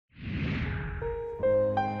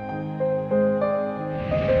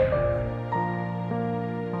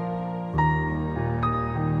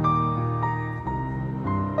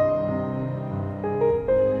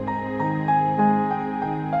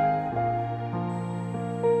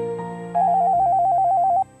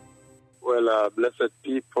blessed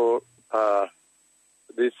people.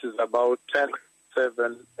 This is about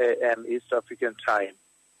 10:07 a.m. East African time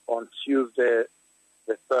on Tuesday,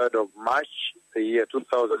 the 3rd of March, the year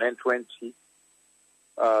 2020.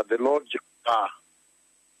 The Lord Jehovah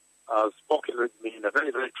has spoken with me in a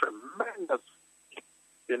very, very tremendous,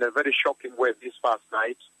 in a very shocking way this past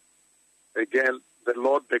night. Again, the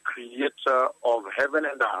Lord, the creator of heaven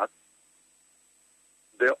and earth,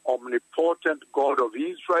 the omnipotent God of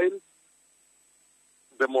Israel,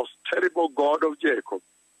 the most terrible God of Jacob,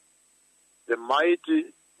 the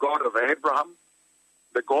mighty God of Abraham,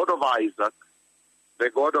 the God of Isaac,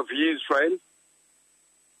 the God of Israel,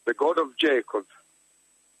 the God of Jacob.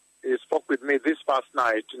 He spoke with me this past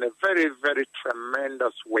night in a very, very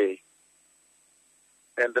tremendous way.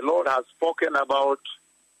 And the Lord has spoken about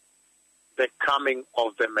the coming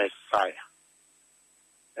of the Messiah.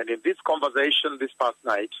 And in this conversation this past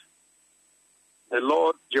night, the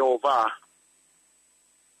Lord Jehovah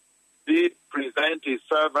did present his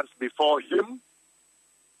servants before him.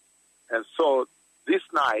 And so this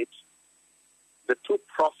night, the two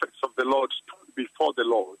prophets of the Lord stood before the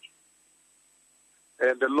Lord.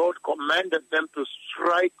 And the Lord commanded them to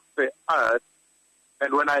strike the earth.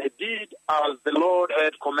 And when I did as the Lord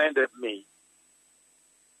had commanded me,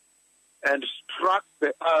 and struck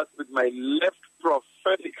the earth with my left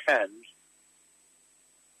prophetic hand,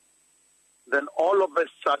 then all of a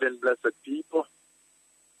sudden, blessed people,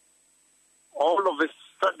 all of a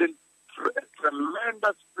sudden, a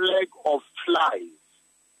tremendous plague of flies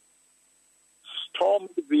stormed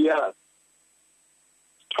the earth,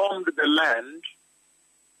 stormed the land.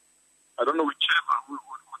 I don't know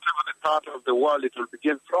whatever the part of the world it will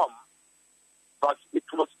begin from, but it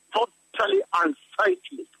was totally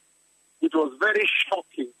unsightly. It was very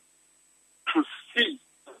shocking to see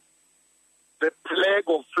the plague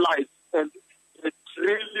of flies and the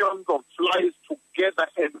trillions of flies together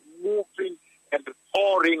and moving and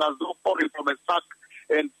pouring as though pouring from a sack.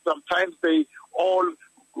 And sometimes they all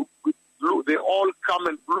come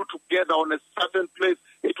and blew together on a certain place.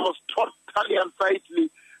 It was totally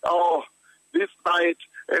unsightly. Oh, this night,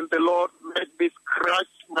 and the Lord made me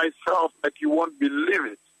scratch myself like you won't believe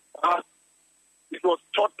it. It was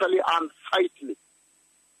totally unsightly.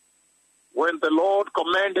 When the Lord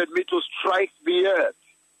commanded me to strike the earth,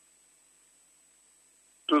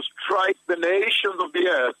 to strike the nations of the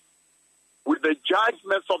earth with the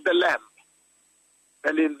judgments of the Lamb,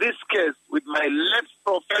 and in this case, with my left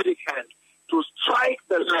prophetic hand, to strike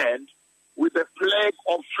the land with the plague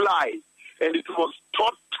of flies. And it was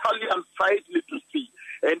totally unsightly to see.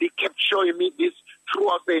 And he kept showing me this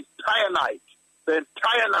throughout the entire night,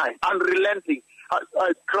 unrelenting.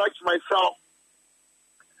 I scratched myself.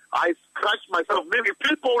 Maybe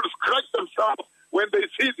people will scratch themselves when they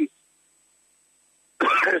see this.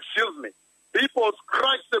 Excuse me. People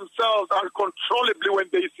scratch themselves uncontrollably when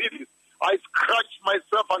they see this. I scratched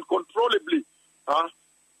myself uncontrollably.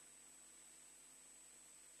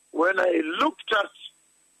 When I looked at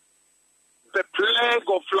the plague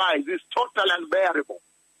of flies, it's totally unbearable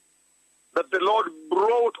that the Lord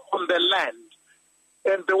brought on the land.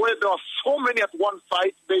 And the way there are so many at one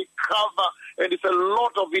site, they cover, and it's a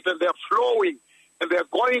lot of it, and they're flowing, and they're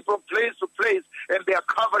going from place to place, and they are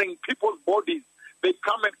covering people's bodies. They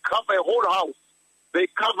come and cover a whole house. They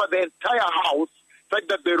cover the entire house, like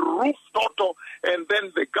that the roof total, and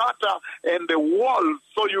then the gutter, and the walls,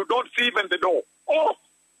 so you don't see even the door. Oh,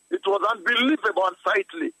 it was unbelievable,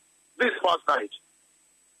 unsightly, this past night.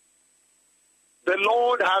 The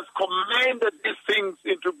Lord has commanded these things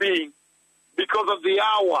into being, because of the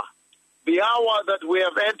hour that we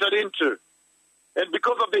have entered into, and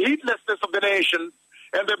because of the heedlessness of the nations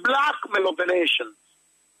and the blackmail of the nations.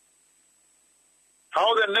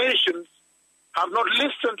 How the nations have not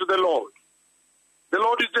listened to the Lord. The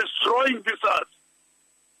Lord is destroying this earth.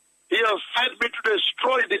 He has sent me to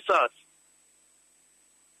destroy this earth.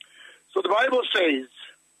 So the Bible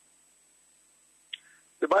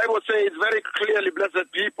says very clearly,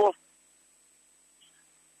 blessed people,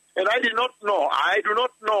 and I do not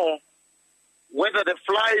know whether the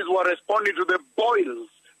flies were responding to the boils,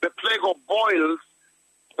 the plague of boils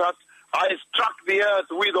that I struck the earth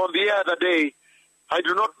with on the other day. I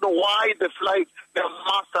do not know why the flies, there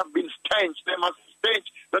must have been stench. There must be stench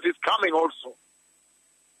that is coming also.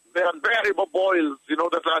 The unbearable boils,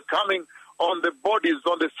 that are coming on the bodies,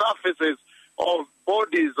 on the surfaces of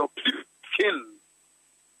bodies, of skin.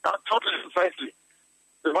 Totally unsightly.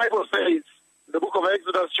 The Bible says, the book of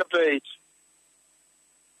Exodus chapter 8.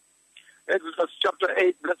 Exodus chapter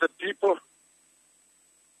 8, blessed people,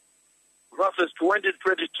 verses 20 to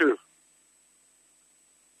 22.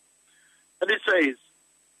 And it says,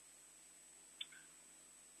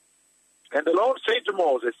 And the Lord said to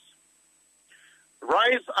Moses,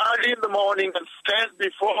 rise early in the morning and stand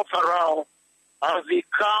before Pharaoh as he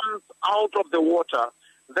comes out of the water.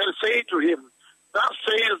 Then say to him, thus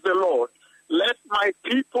says the Lord, let my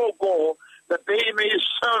people go that they may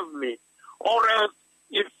serve me. Or else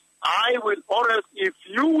if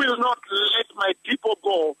you will not let my people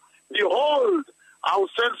go, behold, I will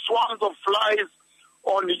send swarms of flies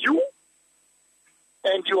on you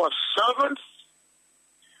and your servants,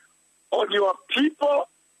 on your people,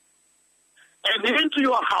 and into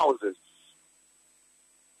your houses.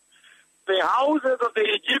 The houses of the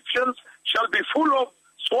Egyptians shall be full of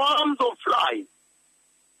swarms of flies,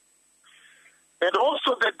 and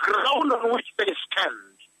also the ground on which they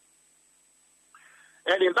stand.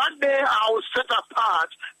 And in that day I will set apart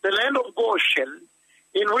the land of Goshen,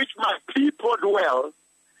 in which my people dwell,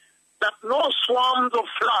 that no swarms of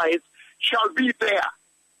flies shall be there,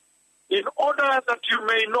 in order that you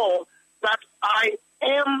may know that I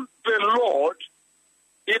am the Lord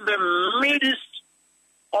in the midst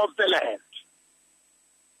of the land.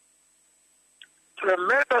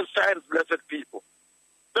 Tremendous signs, blessed people.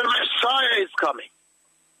 The Messiah is coming.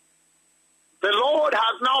 The Lord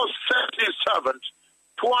has now sent his servant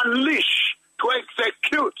to unleash, to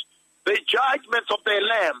execute the judgments of the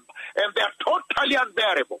Lamb, and they are totally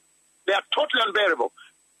unbearable. They are totally unbearable.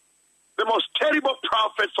 The most terrible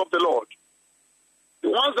prophets of the Lord, the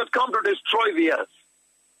ones that come to destroy the earth,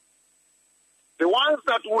 the ones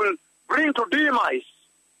that will bring to demise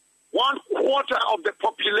 1/4 of the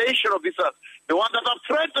population of this earth, the ones that have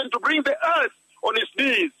threatened to bring the earth on its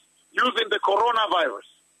knees using the coronavirus.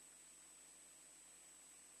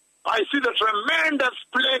 I see the tremendous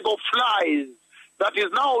plague of flies that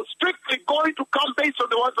is now strictly going to come based on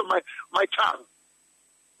the words of my tongue.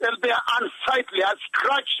 And they are unsightly. I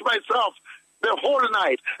scratched myself the whole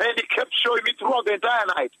night, and he kept showing me throughout the entire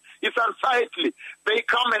night. It's unsightly. They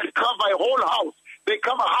come and cover a whole house. They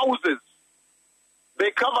cover houses.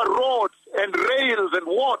 They cover roads and rails and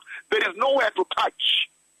what? There is nowhere to touch.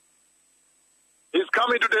 He's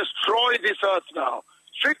coming to destroy this earth now,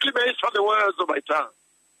 strictly based on the words of my tongue.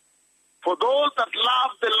 For those that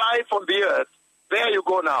love the life on the earth, there you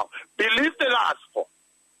go now. Believe the gospel.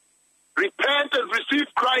 Repent and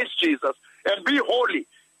receive Christ Jesus and be holy.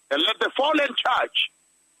 And let the fallen church,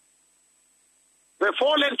 let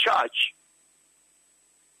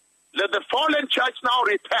the fallen church now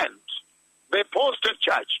repent, the apostate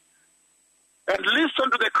church, and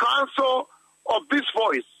listen to the counsel of this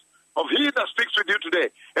voice, of he that speaks with you today,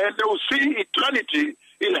 and they will see eternity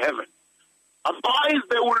in heaven. Otherwise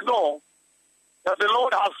they will know that the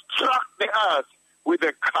Lord has struck the earth with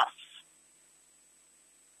a curse.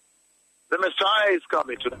 The Messiah is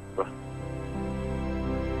coming to them.